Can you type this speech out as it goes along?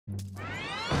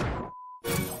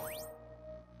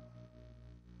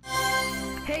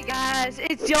Hey guys,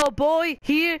 it's your boy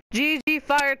here, GG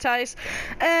Firetice,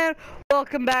 and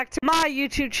welcome back to my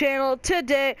YouTube channel.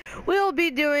 Today, we'll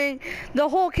be doing the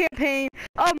whole campaign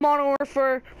of Modern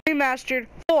Warfare Remastered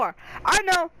 4. I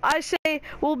know, I say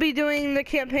we'll be doing the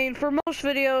campaign for most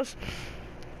videos,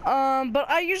 but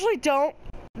I usually don't.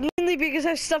 Mainly because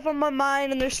I have stuff on my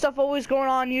mind and there's stuff always going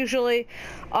on usually.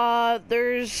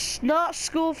 There's not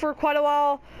school for quite a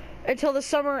while until the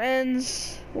summer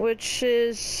ends, which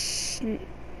is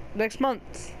next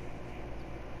month.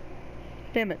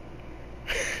 Damn it.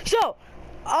 So,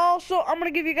 also, I'm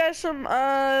gonna give you guys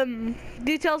some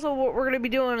details of what we're gonna be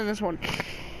doing in this one.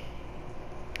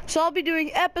 So I'll be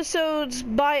doing episodes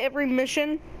by every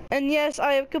mission, and yes,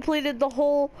 I have completed the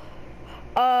whole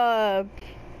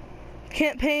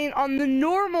campaign on the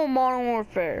normal Modern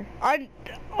Warfare.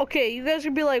 Okay, you guys are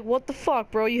gonna be like, what the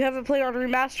fuck, bro? You haven't played on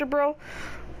Remaster, bro?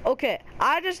 Okay,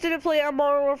 I just didn't play on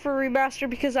Modern Warfare Remaster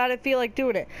because I didn't feel like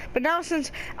doing it. But now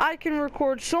since I can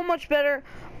record so much better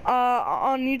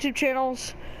on YouTube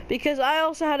channels, because I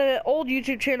also had an old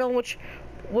YouTube channel which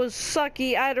was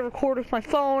sucky. I had to record with my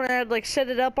phone and I had like set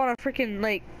it up on a freaking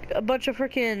like a bunch of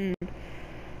freaking,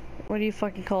 what do you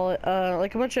fucking call it?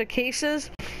 Like a bunch of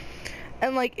cases.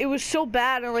 And like it was so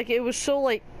bad and like it was so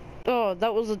like, oh,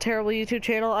 that was a terrible YouTube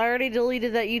channel. I already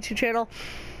deleted that YouTube channel.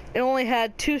 It only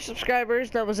had 2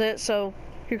 subscribers, that was it, so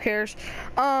who cares.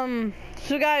 So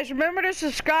guys, remember to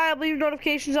subscribe, leave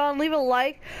notifications on, leave a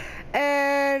like,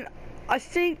 and I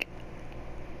think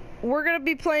we're gonna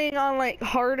be playing on like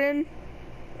Harden,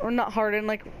 or not Harden,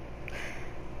 like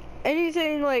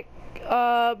anything like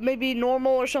maybe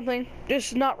normal or something,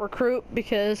 just not recruit,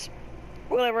 because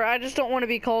whatever, I just don't want to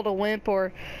be called a wimp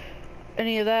or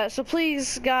any of that. So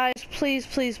please guys,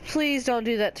 please don't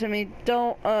do that to me.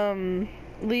 Don't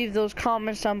leave those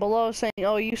comments down below saying,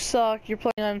 oh, you suck, you're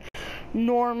playing on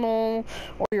normal,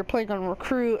 or you're playing on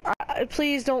recruit.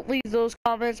 Please don't leave those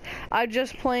comments. I'm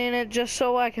just playing it just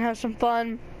so I can have some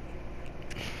fun,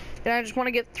 and I just want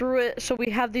to get through it so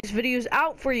we have these videos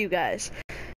out for you guys.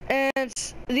 And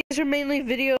these are mainly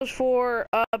videos for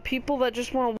people that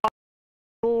just want to watch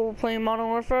people playing Modern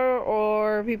Warfare,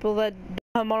 or people that don't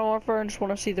have Modern Warfare and just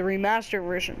want to see the remastered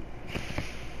version.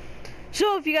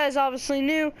 So if you guys obviously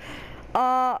knew,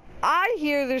 I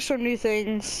hear there's some new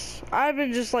things. I've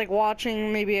been just like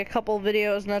watching maybe a couple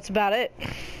videos and that's about it.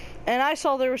 And I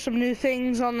saw there were some new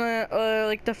things on the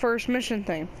like the first mission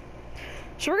thing.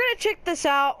 So we're gonna check this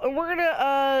out and we're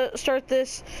gonna start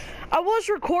this. I was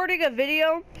recording a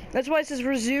video, that's why it says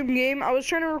resume game. I was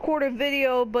trying to record a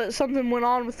video, but something went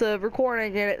on with the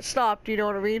recording and it stopped, you know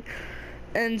what I mean?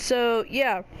 And so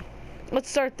yeah, let's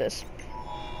start this.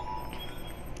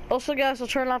 Also guys, I'll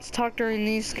try not to talk during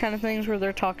these kind of things where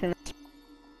they're talking.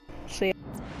 So yeah.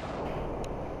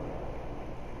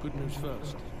 Good news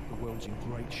first, the world's in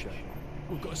great shape.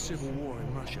 We've got a civil war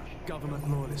in Russia, government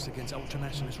loyalists against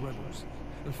ultranationalist rebels,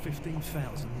 and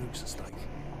 15,000 nukes at stake.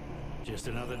 Just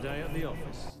another day at the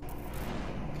office.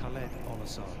 Khaled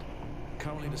al-Assad,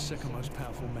 currently the second most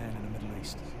powerful man in the Middle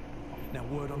East. Now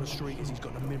word on the street is he's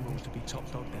got the minerals to be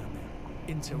top dog down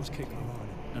there. Intel's kicking around him.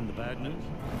 And the bad news?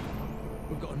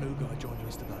 We've got a new guy joining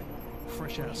us today.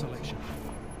 Fresh out of selection.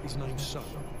 His name's So.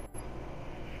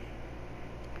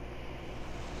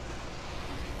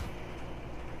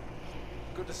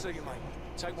 Good to see you, mate.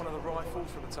 Take one of the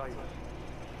rifles from the table.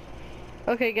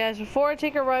 Okay guys, before I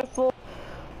take a rifle,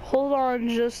 hold on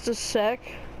just a sec.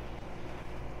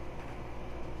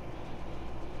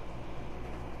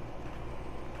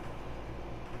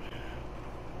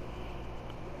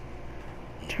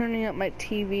 Turning up my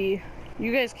TV.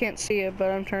 You guys can't see it,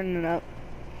 but I'm turning it up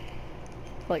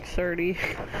like 30.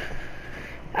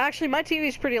 Actually, my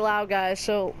TV's pretty loud, guys,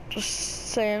 so just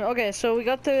saying. Okay, so we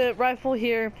got the rifle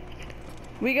here.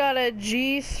 We got a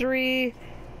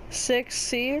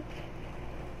G36C.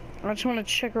 I just want to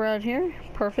check around here.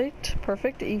 Perfect.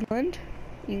 England,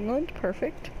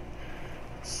 perfect.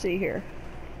 Let's see here.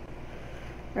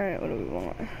 Alright, what do we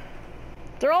want?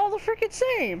 They're all the freaking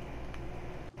same.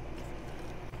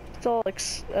 It's all like,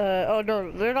 oh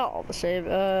no, they're not all the same.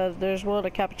 There's one,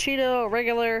 a cappuccino, a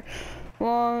regular,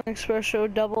 long,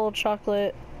 espresso, double,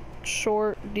 chocolate,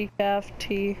 short, decaf,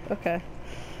 tea. Okay. So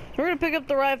we're gonna pick up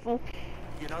the rifle.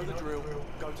 You know the drill.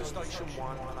 Go to station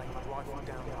 1 and aim the rifle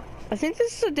down range. I think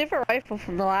this is a different rifle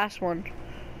from the last one.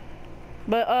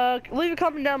 But, leave a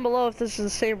comment down below if this is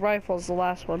the same rifle as the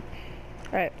last one.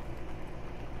 Alright.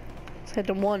 Let's head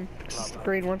to 1. This is the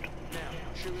green one. Now,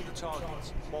 shoot at the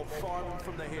targets while firing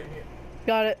from the hip.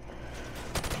 Got it.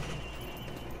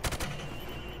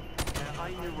 Now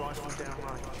aim your rifle down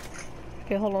range.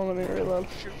 Okay, hold on, let me reload.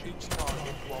 Shoot each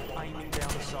target while aiming down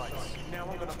the sights. Now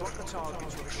I'm going to block the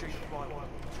targets with a sheet of plywood.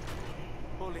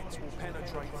 Bullets will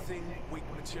penetrate thin, weak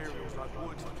materials like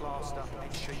wood, plaster,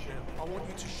 and sheet metal. I want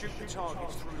you to shoot the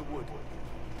targets through the wood.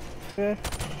 Okay.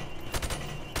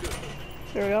 Good.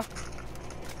 There we go.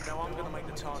 Now I'm going to make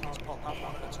the targets pop up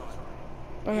one at a time.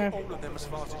 Okay. Hit all of them as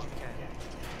fast as you can.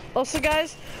 Also,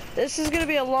 guys, this is gonna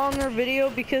be a longer video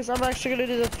because I'm actually gonna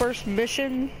do the first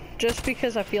mission just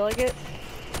because I feel like it.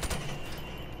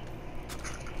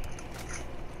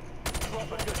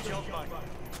 Proper good job, mate.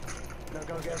 Now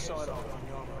go get a sidearm on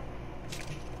your armor.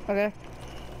 Okay.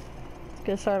 Let's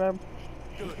get started.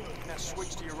 Good. Now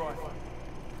switch to your rifle.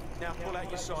 Now pull out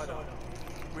your sidearm.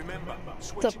 Remember,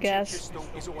 switching to your guys? pistol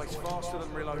is always faster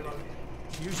than reloading.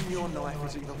 Using your knife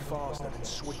is even faster than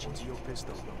switching to your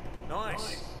pistol.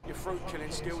 Nice. Your fruit killing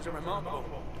skills are remarkable.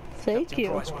 Thank Captain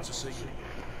you. Price wants to see you.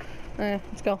 Alright,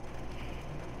 let's go.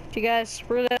 You guys,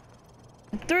 we're gonna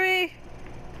 3,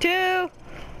 2,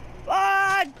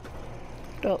 1.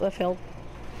 Oh, that failed.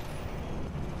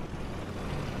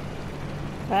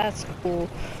 That's cool.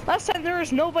 Last time there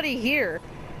was nobody here.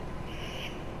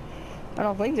 I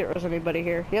don't think there was anybody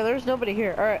here. Yeah, there's nobody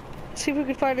here. Alright, see if we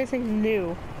can find anything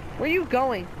new. Where are you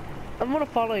going? I'm gonna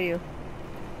follow you.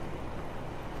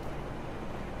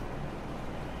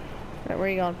 Alright, where are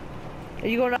you going? Are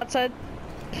you going outside?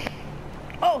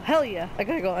 Oh, hell yeah. I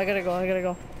gotta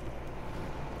go.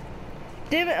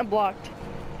 Damn it, I'm blocked.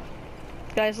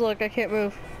 Guys, look, I can't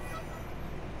move.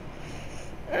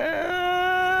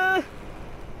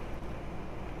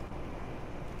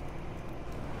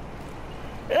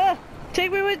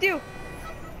 Take me with you!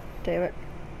 Damn it.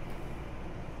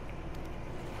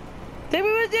 Take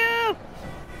me with you!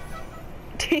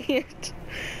 Dang it.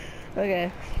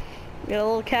 Okay. Got a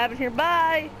little cabin here.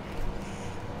 Bye!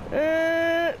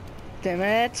 Damn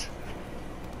it.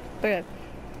 Okay.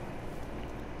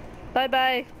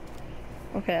 Bye-bye.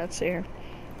 Okay, let's see here.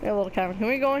 We got a little cabin. Can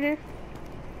we go in here?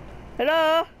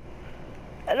 Hello?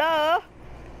 Hello?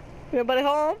 Anybody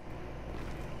home?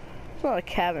 It's not a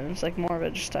cabin. It's like more of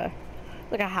a just a...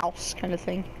 like a house kind of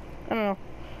thing. I don't know.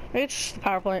 Maybe it's just the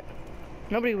power plant.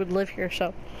 Nobody would live here,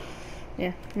 so...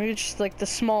 yeah. Maybe it's just like the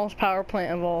smallest power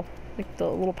plant of all. Like the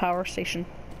little power station.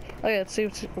 Okay, let's see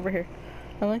what's over here.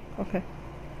 Nothing? Okay.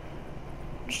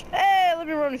 Just, hey, let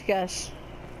me run with you guys.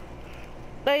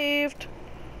 Left.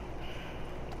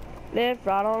 Left,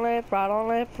 right on left, right on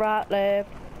left, right, left,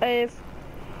 left.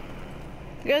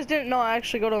 You guys didn't know I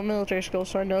actually go to a military school,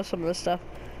 so I know some of this stuff.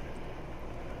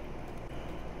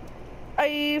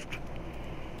 Left.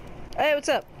 Hey, what's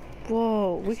up?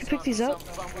 Whoa, we can pick these up?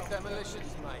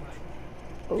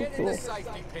 Oh, cool.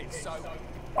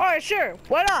 Alright, sure.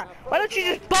 Why not? Why don't you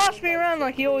just boss me around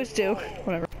like you always do?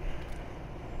 Whatever.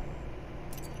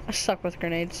 I suck with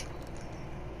grenades.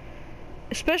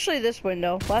 Especially this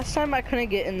window. Last time I couldn't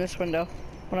get in this window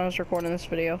when I was recording this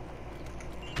video.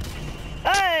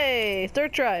 Hey!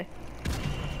 Third try.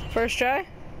 First try?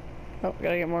 Oh,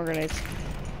 gotta get more grenades.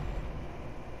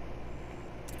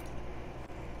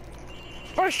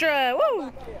 First try!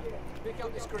 Woo!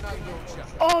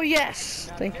 Oh, yes!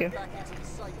 Thank you.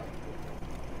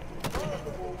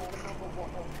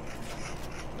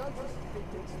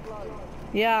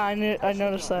 Yeah, I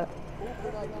noticed that.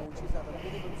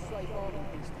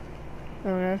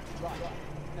 Okay.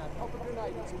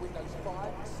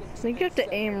 I think you have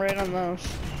to aim right on those.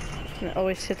 And it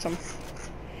always hits them.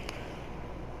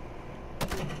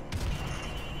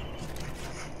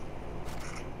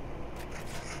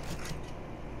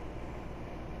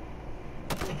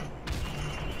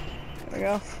 There we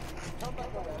go.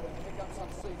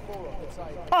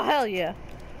 Oh, hell yeah.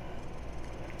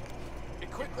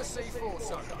 Equip the C4,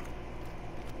 son.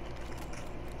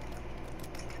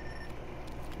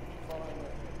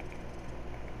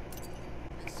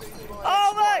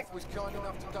 Oh, my! Was kind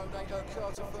enough to donate her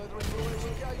car to further your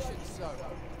education, so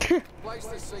place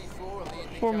the C4 on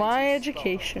the For my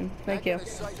education. Thank you. a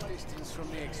safe distance from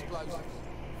the explosives.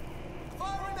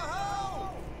 Fire in the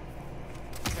hole!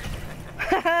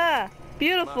 Haha!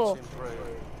 Beautiful. Much improved.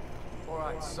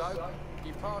 Alright, so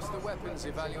you passed the weapons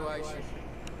evaluation.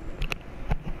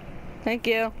 Thank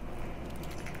you.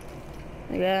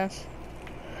 I guess.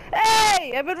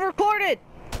 Hey! I've been recorded!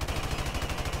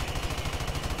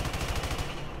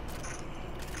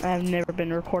 I've never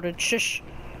been recorded. Shush.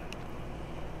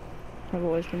 I've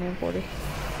always been recorded.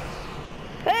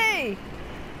 Hey!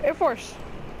 Air Force.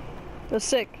 That's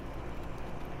sick.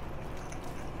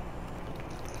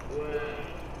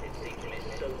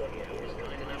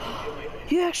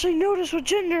 You actually notice what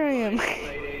gender I am.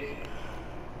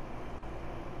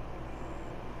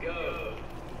 Go.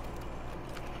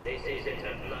 This is a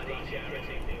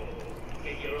charity.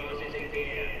 Get your asses in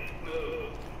gear.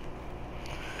 Move.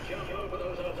 Jump over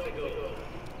those obstacles.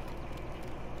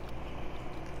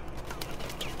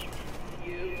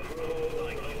 You crawl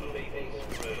like you people's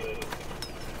food.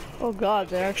 Oh god,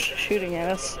 they're actually shooting at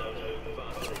us. What's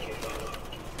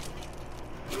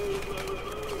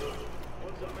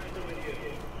the matter with you?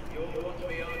 You want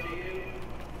me after you?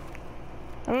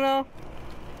 I don't know.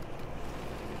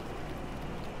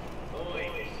 Oi,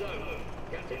 so,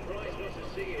 Captain Price wants to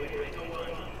see you in Hangar 1.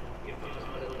 You passed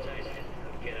my little test.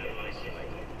 Get out of my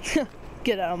sight.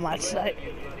 Get out of my sight.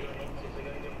 You bloody foxes are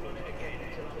going to run it again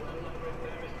until I'm no longer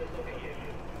embarrassed to look at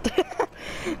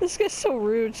you. This guy's so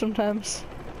rude sometimes.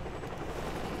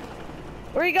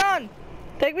 Where you gone?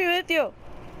 Take me with you.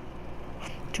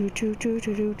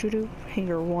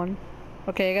 Hangar 1.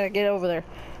 Okay, I gotta get over there.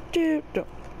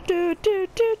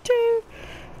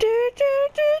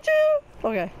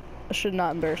 Okay, I should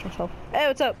not embarrass myself. Hey,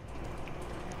 what's up?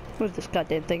 Move this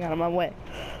goddamn thing out of my way.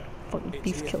 Fucking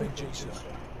beef killer.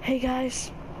 Hey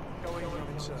guys.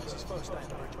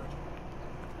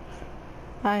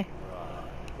 Hi.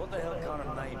 What the hell kind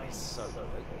of name is Solo?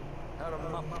 How a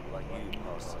muppet like you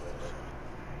pass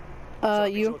the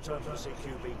You. I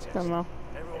don't know.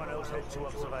 Everyone else head to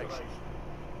observation.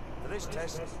 For this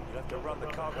test, you'll have to run the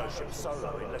cargo ship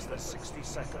solo in less than 60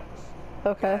 seconds.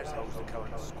 Okay. Gaz holds the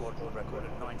current squadron record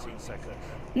at 19 seconds.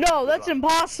 No, that's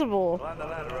impossible. Climb the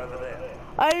ladder over there.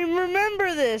 I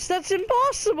remember this. That's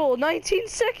impossible. 19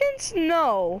 seconds?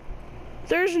 No.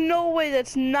 There's no way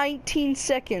that's 19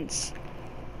 seconds.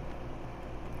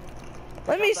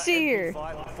 Let me see here.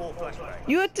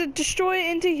 You have to destroy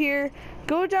it into here,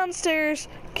 go downstairs,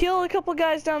 kill a couple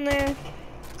guys down there.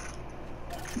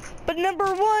 But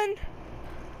number one,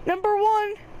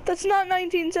 that's not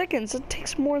 19 seconds. It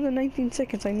takes more than 19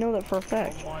 seconds. I know that for a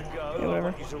fact. On my go, Yeah,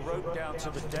 whatever. use a rope down to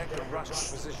the deck and rush to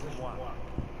position 1.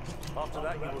 After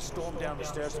that, you will storm down the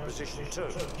stairs to position 2.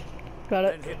 Got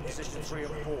Then it. hit position 3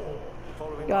 and 4,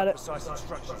 following Got it. precise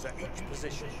instructions at each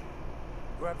position.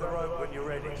 Grab the rope when you're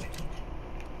ready.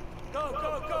 Go,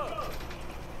 go, go!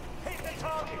 Hit the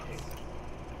targets!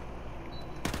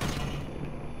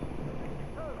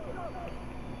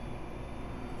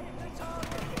 Hit the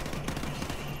targets!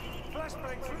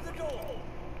 Flashbang through the door!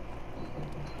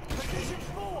 Position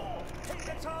 4! Hit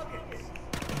the targets!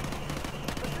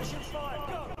 Position 5,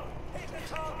 go! Hit the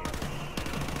targets!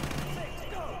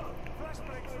 6, go!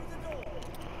 Flashbang through the door!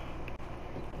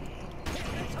 Hit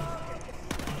the targets!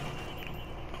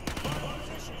 Final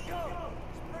position, go!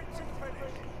 Sprint to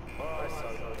finish! Alright,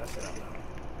 Solo, that's enough.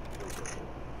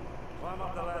 Climb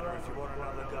up the ladder if you want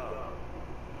another go.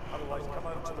 Otherwise, come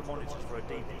over to the monitors for a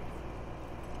debrief.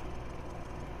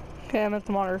 Okay, I'm at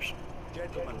the monitors.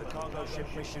 Gentlemen, the cargo ship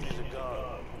mission is a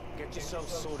go. Get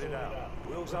yourselves sorted out.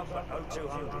 Wheels up at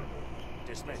 0200.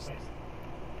 Dismissed.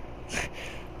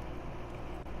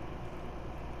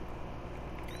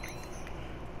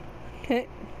 Okay,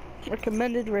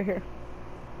 recommended right here.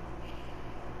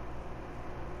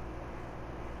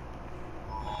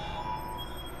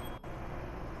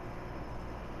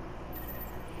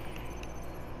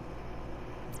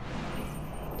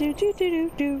 Do do do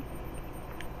do do.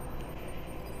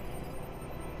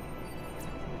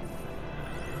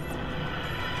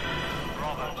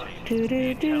 Do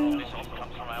do do. This op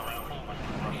comes from our informant in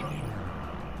Russia.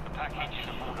 The package is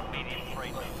aboard a medium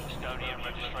freight, Estonian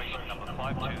registration number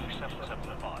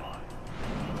 52775.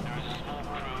 There is a small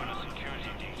crew and a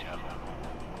security detail on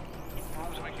board.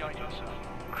 Rules of engagement, sir.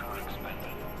 Crew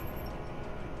expended.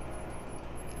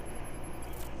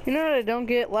 You know what I don't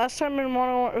get? Last time in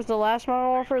the last Modern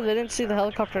Warfare, they didn't see the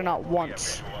helicopter not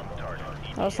once.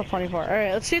 That was the funny part.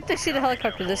 Alright, let's see if they see the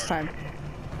helicopter this time.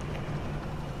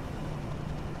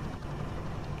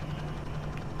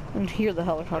 And hear the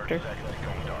helicopter.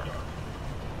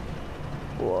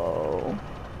 Whoa.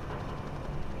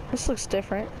 This looks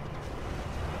different.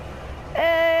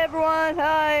 Hey everyone,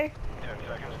 hi! 10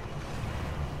 seconds.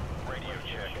 Radio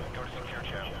check. Go to secure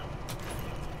channel.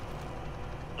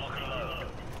 Lock and load.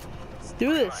 Let's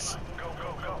do this. Go,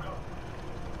 go, go.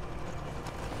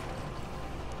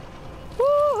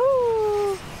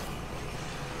 Woohoo!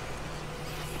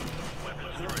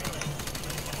 Weapons 3.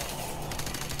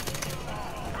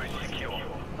 Bridge secure.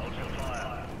 Hold your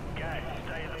fire. Guys,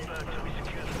 stay in the berth till we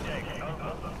secure the deck.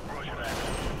 Over. Roger that.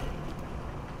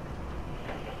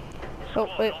 Oh,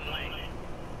 wait. On me.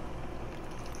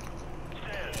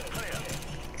 Stairs, clear.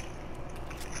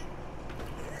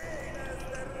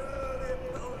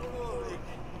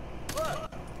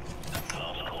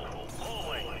 Last call.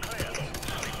 Hallway, clear.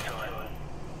 Sleep time.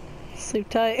 Sleep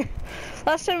tight.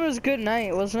 Last time it was good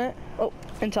night, wasn't it? Oh,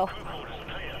 intel. Crew quarters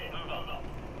clear. Move up.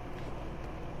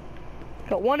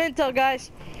 Got one intel, guys.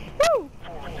 Woo!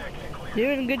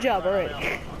 Doing a good job already.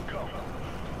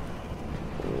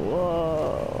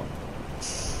 Whoa.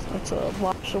 That's a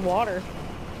lot of water,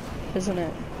 isn't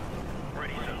it?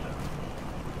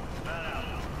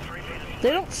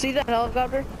 They don't see that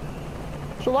helicopter.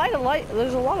 There's a lot of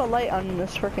light on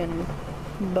this freaking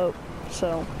boat,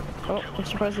 so I'm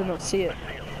surprised they don't see it.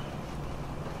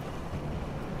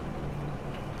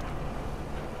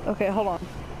 Okay, hold on.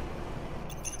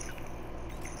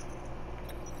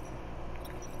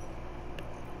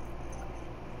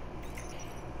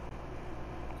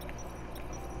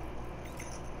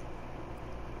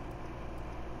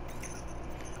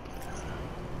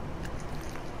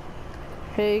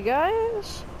 Hey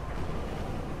guys.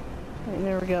 Right,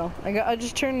 there we go. I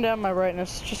just turned down my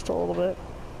brightness just a little bit.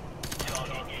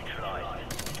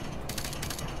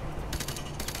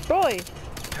 Boy,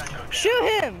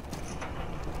 shoot him!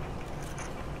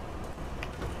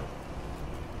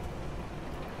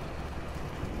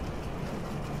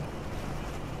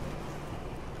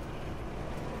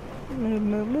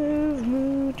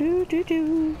 Move,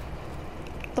 do.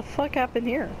 What the fuck happened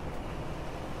here?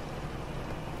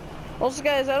 Also,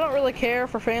 guys, I don't really care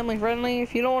for family friendly.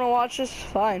 If you don't want to watch this,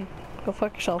 fine. Go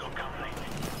fuck yourself.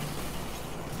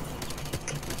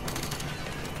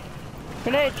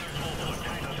 Grenade!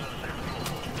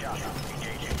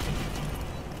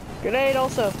 Grenade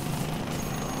also.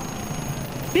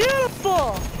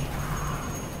 Beautiful!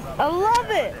 I love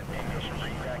it!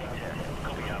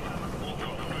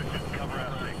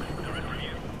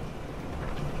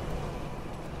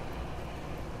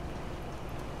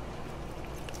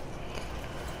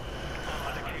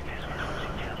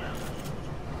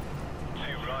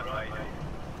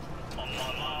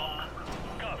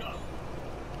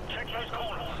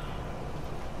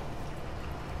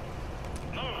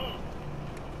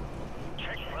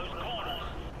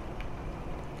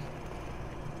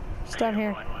 It's down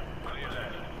here.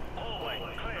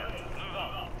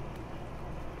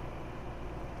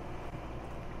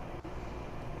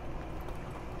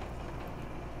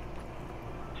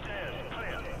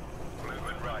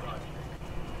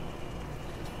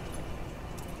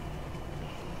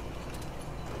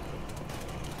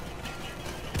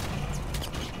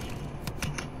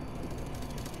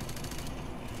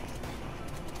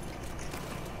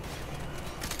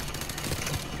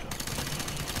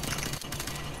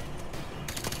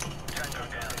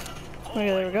 Okay,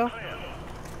 there we go.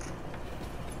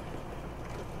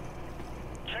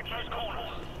 Check those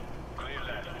corners. Clear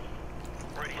left.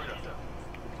 Ready, sir.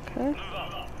 Okay. Move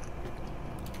up.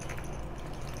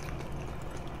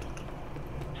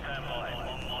 Stand by.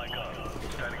 On my go.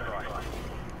 Standing right.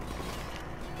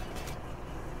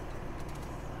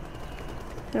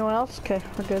 Anyone else? Okay,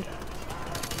 we're good.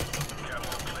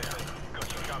 Careful, clear. Got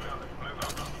you coming. Move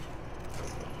up.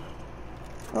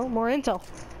 Oh, more intel.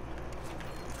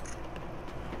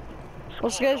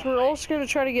 Also, guys, we're also gonna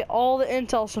try to get all the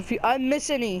intel. So if I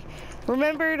miss any,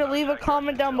 remember to leave a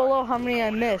comment down below how many I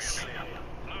miss.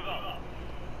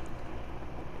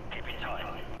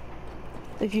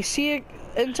 If you see a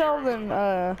intel, then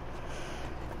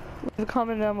leave a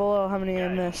comment down below how many I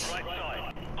miss.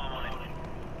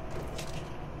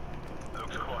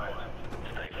 Looks quiet.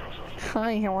 Stay frozen.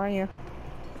 Hi, how are you?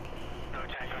 No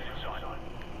tangos inside.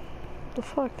 What the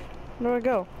fuck? Where do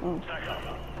I go? Oh, Stack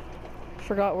up.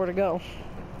 forgot where to go.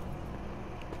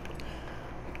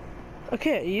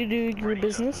 Okay, you do your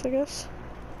business, I guess.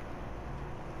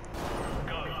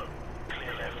 Go.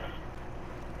 Clear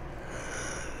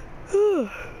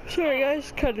left. Sorry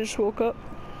guys, kinda just woke up.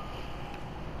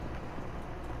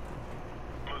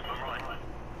 Movement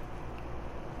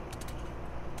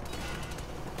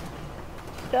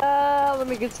right. Let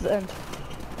me get to the end.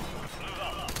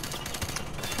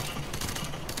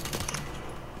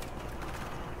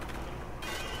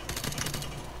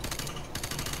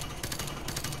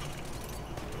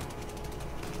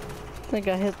 I think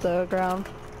I hit the ground.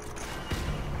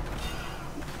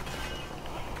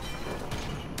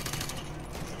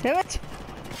 Damn it!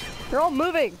 You're all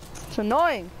moving! It's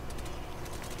annoying!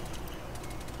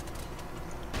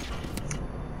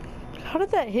 How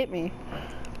did that hit me?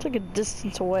 It's like a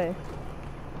distance away.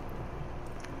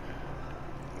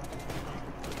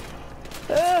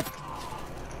 Ah!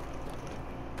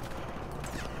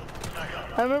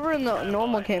 I remember in the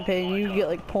normal campaign you get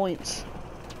like points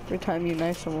every time you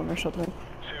knife someone or something.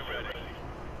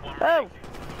 Oh!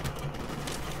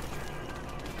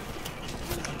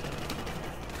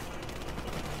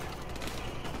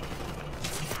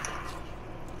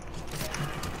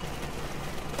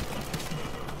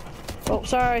 Oh,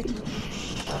 sorry.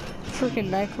 Freaking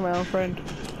knife from my own friend.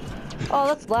 Oh,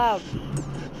 that's loud.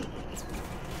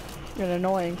 And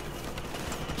annoying.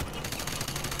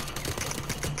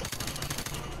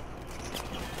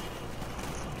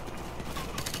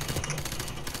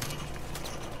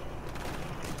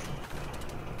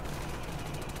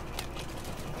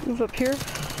 Move up here.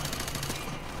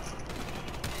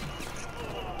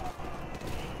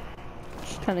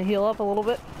 Just kind of heal up a little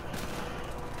bit.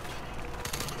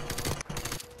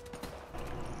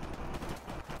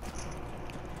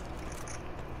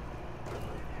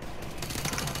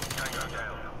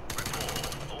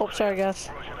 Oh, sorry guys.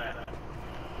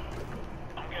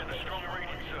 I'm getting a strong reading,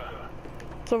 sir.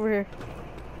 It's over here.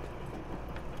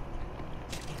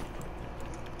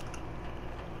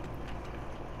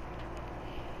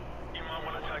 You might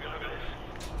want to take a look at this.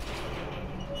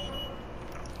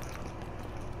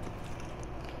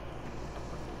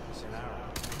 It's an arrow.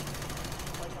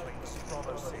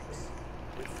 Bravo 6.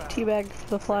 We found Teabag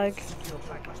the flag. secure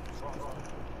package patrol.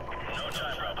 No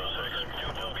time, Bravo 6. New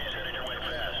bogey's heading your way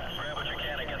fast. Grab what you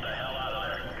can and get the hell out of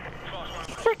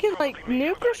there. Freaking like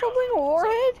nuke or something? A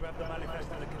warhead? Grab the manifest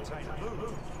in the container.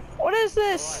 Move. What is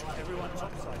this? Everyone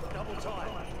topside. Double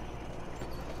time.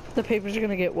 The papers are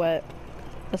gonna get wet.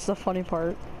 That's the funny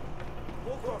part.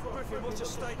 Warcraft Griffin, what's your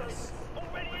status?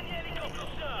 Already in the helicopter,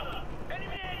 sir.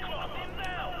 Enemy aircraft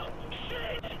inbound.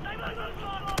 Shit! They must have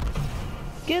flown.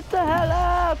 Get the hell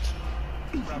out!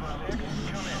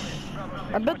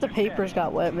 I bet the papers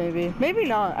got wet, maybe. Maybe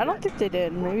not. I don't think they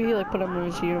did. Maybe he like put them in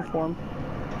his uniform.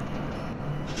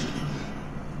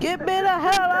 Get me the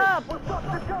hell up!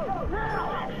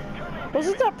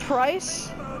 Wasn't that Price?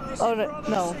 Oh no,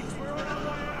 no.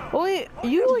 Well,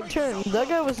 you like turned. That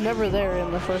guy was never there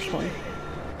in the first one.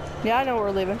 Yeah, I know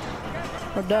we're leaving.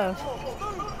 Or duh.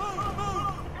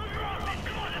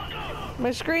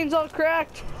 My screen's all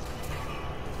cracked.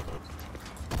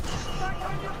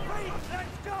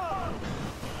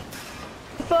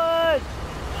 Fun!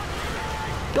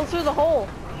 Go through the hole.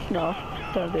 No,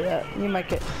 don't do that. You might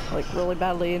get like really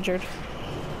badly injured.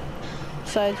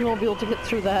 Besides, you won't be able to get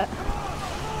through that.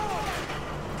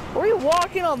 Were you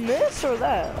walking on this or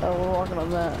that? Oh, we're walking on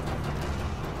that.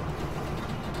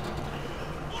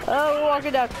 Oh, we're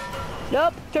walking down.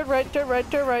 Nope, turn right, turn right,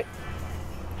 turn right.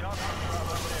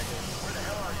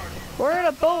 We're in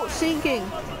a boat sinking.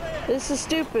 This is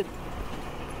stupid.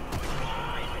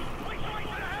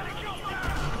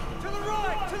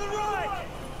 To the right!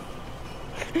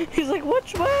 He's like,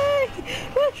 which way?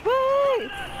 Which way?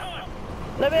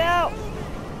 Let me out.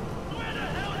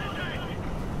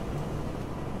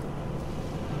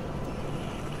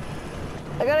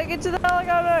 I gotta get to the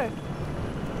helicopter.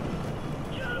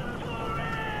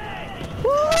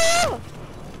 Woo!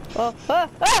 Oh,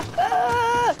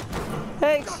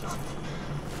 Thanks.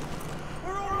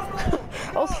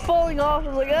 I was falling off. I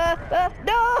was like,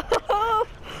 no!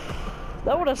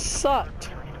 That would have sucked.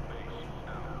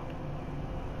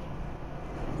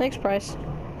 Thanks, Price.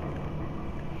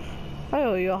 I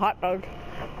owe you a hot dog.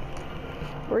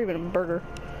 Or even a burger.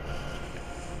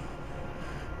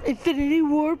 Infinity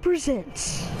War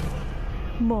presents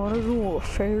Modern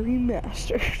Warfare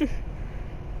Remastered.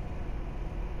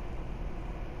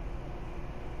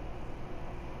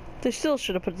 They still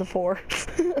should have put the 4.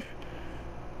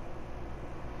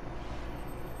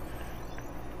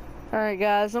 Alright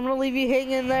guys, I'm gonna leave you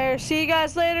hanging there. See you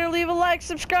guys later. Leave a like,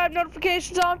 subscribe,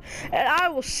 notifications on, and I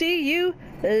will see you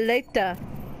later.